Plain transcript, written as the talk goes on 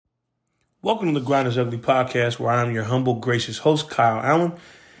Welcome to the Grind is Ugly podcast, where I am your humble, gracious host, Kyle Allen.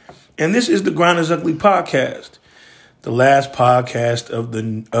 And this is the Grind is Ugly podcast, the last podcast of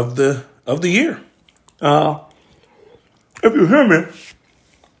the year. If you hear me,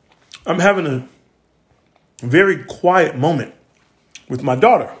 I'm having a very quiet moment with my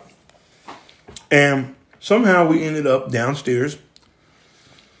daughter. And somehow we ended up downstairs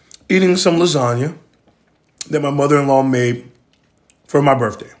eating some lasagna that my mother-in-law made for my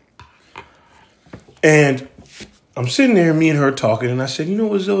birthday. And I'm sitting there, me and her talking, and I said, you know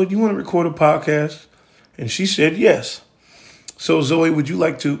what, Zoe, do you want to record a podcast? And she said, yes. So, Zoe, would you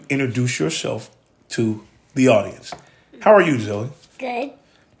like to introduce yourself to the audience? How are you, Zoe? Good.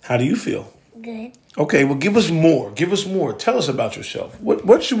 How do you feel? Good. Okay, well, give us more. Give us more. Tell us about yourself.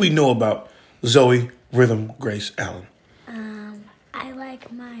 What should we know about Zoe Rhythm Grace Allen? I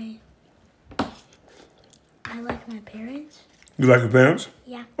like my parents. You like your parents?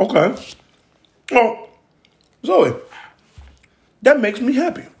 Yeah. Okay. Well, Zoe, that makes me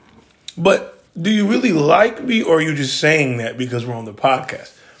happy. But do you really like me, or are you just saying that because we're on the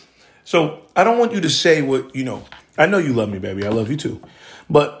podcast? So I don't want you to say what, I know you love me, baby. I love you too.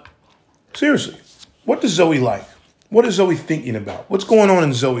 But seriously, what does Zoe like? What is Zoe thinking about? What's going on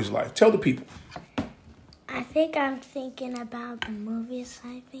in Zoe's life? Tell the people. I think I'm thinking about the movies,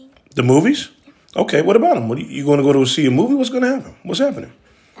 I think. The movies? Yeah. Okay, what about them? What you going to go to see a movie? What's going to happen? What's happening?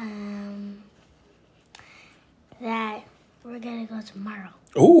 That we're going to go tomorrow.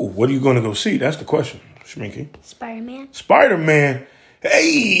 Oh, what are you going to go see? That's the question, Shminky. Spider-Man. Spider-Man.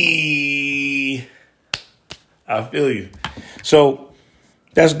 Hey! I feel you. So,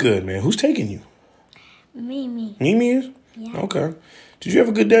 that's good, man. Who's taking you? Mimi. Mimi is? Yeah. Okay. Did you have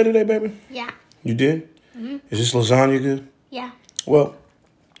a good day today, baby? Yeah. You did? Mm-hmm. Is this lasagna good? Yeah. Well,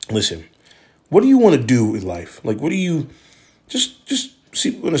 listen. What do you want to do with life? Like, what do you... Just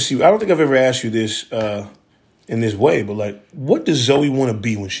see... I don't think I've ever asked you this in this way, but, like, what does Zoe want to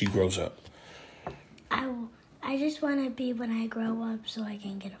be when she grows up? I just want to be when I grow up so I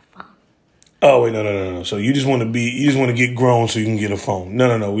can get a phone. Oh, wait, no. So you just want to get grown so you can get a phone.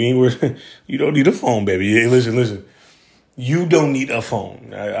 No. You don't need a phone, baby. Hey, listen. You don't need a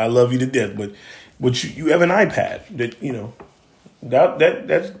phone. I love you to death, but you have an iPad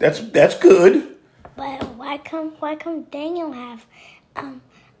that's good. But why come Daniel have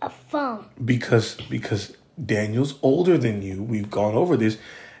a phone? Because Daniel's older than you. We've gone over this.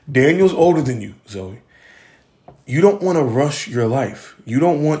 Daniel's older than you, Zoe. You don't want to rush your life. You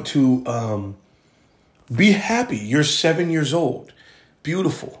don't want to be happy. You're 7 years old.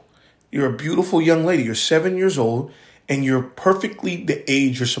 Beautiful. You're a beautiful young lady. You're 7 years old, and you're perfectly the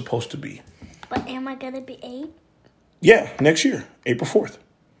age you're supposed to be. But am I going to be 8? Yeah, next year, April 4th.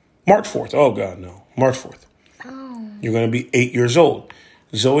 March 4th. Oh, God, no. March 4th. Oh. You're going to be 8 years old.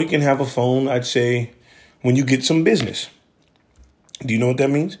 Zoe can have a phone, I'd say, when you get some business. Do you know what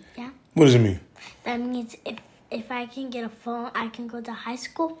that means? Yeah. What does it mean? That means if I can get a phone, I can go to high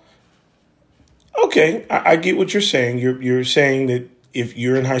school. Okay, I get what you're saying. You're saying that if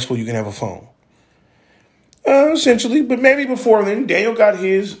you're in high school, you can have a phone. Essentially, but maybe before then. Daniel got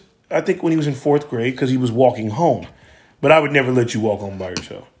his, I think, when he was in 4th grade because he was walking home. But I would never let you walk home by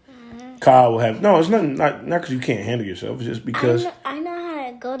yourself. Mm-hmm. Kyle will have, no, it's not because you can't handle yourself. It's just because. I know how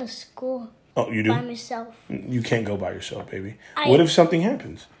to go to school. Oh, you do? By myself. You can't go by yourself, baby. What if something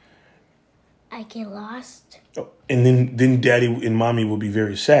happens? I get lost. Oh, and then Daddy and Mommy will be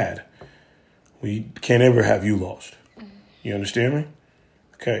very sad. We can't ever have you lost. You understand me?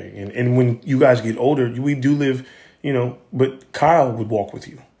 Okay. And when you guys get older, we do live, but Kyle would walk with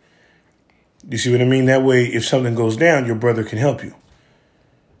you. You see what I mean? That way, if something goes down, your brother can help you.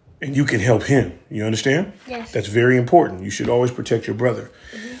 And you can help him. You understand? Yes. That's very important. You should always protect your brother.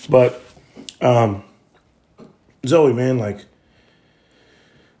 Mm-hmm. But, Zoe, man,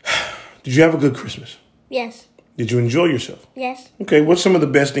 did you have a good Christmas? Yes. Did you enjoy yourself? Yes. Okay, what's some of the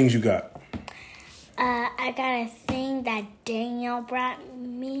best things you got? I got a thing that Daniel brought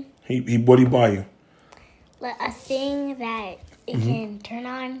me. What did he buy you? A thing that it can turn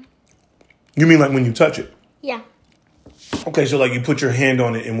on. You mean like when you touch it? Yeah. Okay, so like you put your hand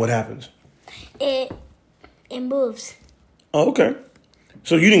on it and what happens? It moves. Oh, okay.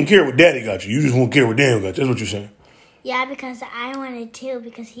 So you didn't care what Daddy got you. You just won't care what Daniel got you. That's what you're saying. Yeah, because I wanted to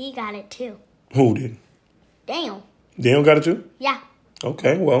because he got it too. Who did? Daniel. Daniel got it too? Yeah.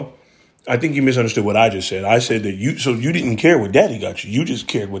 Okay, well, I think you misunderstood what I just said. I said that you didn't care what Daddy got you. You just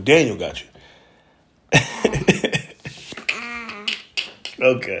cared what Daniel got you.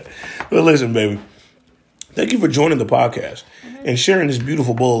 Okay. Well, listen, baby. Thank you for joining the podcast and sharing this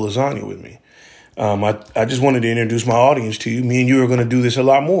beautiful bowl of lasagna with me. I just wanted to introduce my audience to you. Me and you are going to do this a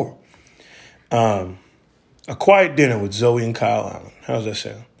lot more. A quiet dinner with Zoe and Kyle Allen. How's that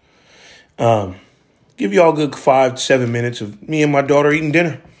sound? Give you all a good 5 to 7 minutes of me and my daughter eating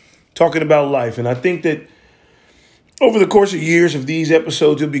dinner, talking about life. And I think that over the course of years of these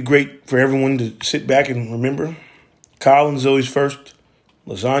episodes, it'll be great for everyone to sit back and remember Kyle and Zoe's first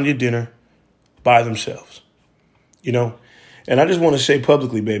lasagna dinner by themselves. You know? And I just want to say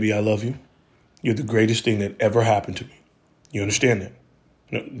publicly, baby, I love you. You're the greatest thing that ever happened to me. You understand that?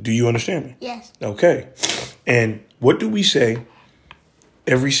 No, do you understand me? Yes. Okay. And what do we say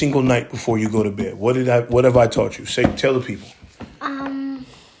every single night before you go to bed? What have I taught you? Tell the people.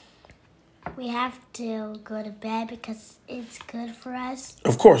 We have to go to bed because it's good for us.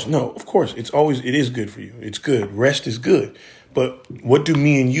 Of course. It is good for you. It's good. Rest is good. But what do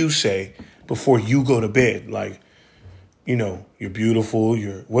me and you say before you go to bed? Like, you know, you're beautiful.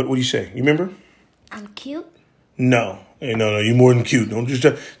 What do you say? You remember? I'm cute. No. Hey, no, you're more than cute. Don't just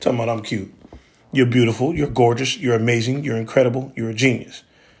talk about I'm cute. You're beautiful. You're gorgeous. You're amazing. You're incredible. You're a genius.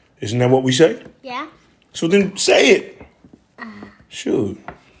 Isn't that what we say? Yeah. So then say it. Shoot.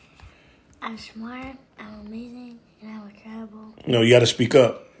 I'm smart. I'm amazing. And I'm incredible. No, you got to speak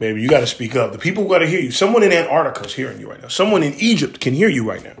up, baby. You got to speak up. The people got to hear you. Someone in Antarctica is hearing you right now. Someone in Egypt can hear you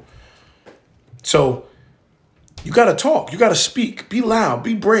right now. So you got to talk. You got to speak. Be loud.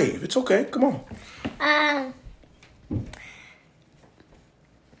 Be brave. It's okay. Come on.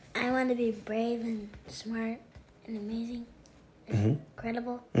 I want to be brave and smart and amazing and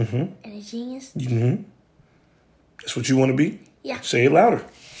incredible and a genius. Mm-hmm. That's what you want to be? Yeah. Say it louder.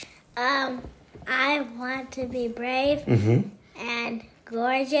 I want to be brave and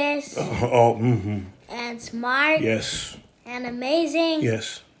gorgeous and smart Yes. and amazing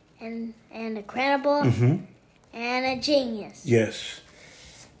Yes. and incredible and a genius. Yes.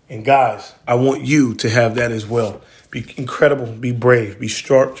 And guys, I want you to have that as well. Be incredible, be brave, be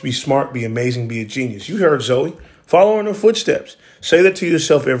smart, be amazing, be a genius. You heard Zoe. Follow in her footsteps. Say that to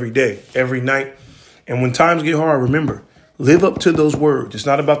yourself every day, every night. And when times get hard, remember, live up to those words. It's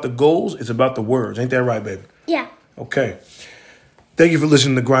not about the goals, it's about the words. Ain't that right, baby? Yeah. Okay. Thank you for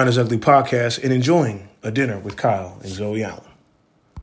listening to Grind is Ugly podcast and enjoying a dinner with Kyle and Zoe Allen.